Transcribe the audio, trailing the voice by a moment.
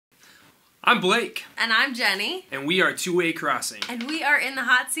I'm Blake. And I'm Jenny. And we are Two-Way Crossing. And we are in the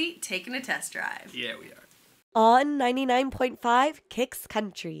hot seat taking a test drive. Yeah, we are. On 99.5 Kicks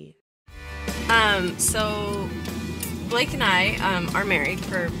Country. So Blake and I are married,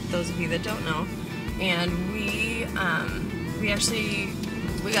 for those of you that don't know. And we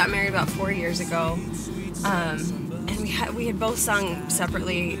got married about 4 years ago. And we had both sung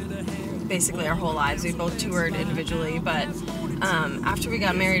separately basically our whole lives. We both toured individually, but after we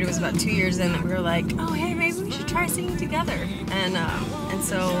got married, it was about 2 years in that we were like, oh, hey, maybe we should try singing together. And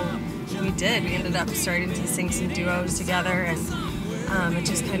so we did. We ended up starting to sing some duos together, and it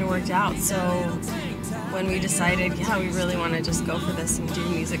just kind of worked out. So when we decided, yeah, we really want to just go for this and do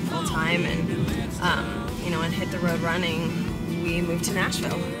music full time and hit the road running, we moved to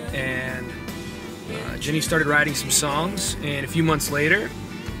Nashville. And Jenny started writing some songs, and a few months later,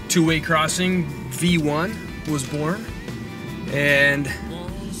 Two-Way Crossing V1 was born. And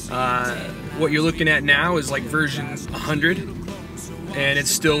what you're looking at now is like version 100, and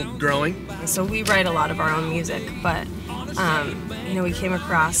it's still growing. So we write a lot of our own music, but we came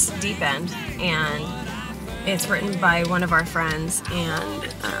across Deep End, and it's written by one of our friends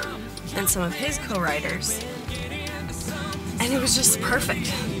and some of his co-writers, and it was just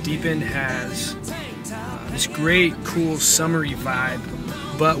perfect. Deep End has this great, cool, summery vibe,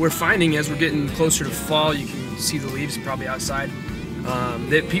 but we're finding as we're getting closer to fall, you can see the leaves probably outside,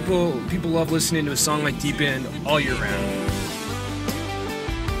 that people love listening to a song like Deep End all year round.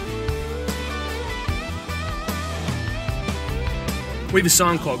 We have a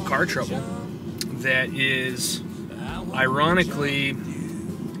song called Car Trouble that is ironically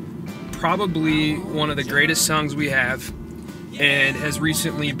probably one of the greatest songs we have, and has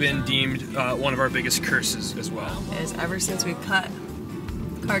recently been deemed one of our biggest curses as well. Ever since we've cut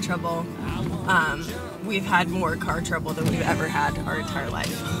Car Trouble, we've had more car trouble than we've ever had our entire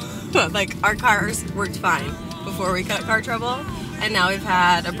life. Like, our cars worked fine before we cut Car Trouble, and now we've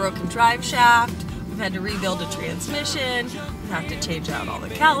had a broken drive shaft, we've had to rebuild a transmission, we have to change out all the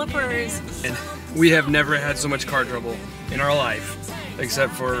calipers. And we have never had so much car trouble in our life,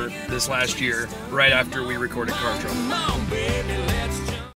 except for this last year, right after we recorded Car Trouble.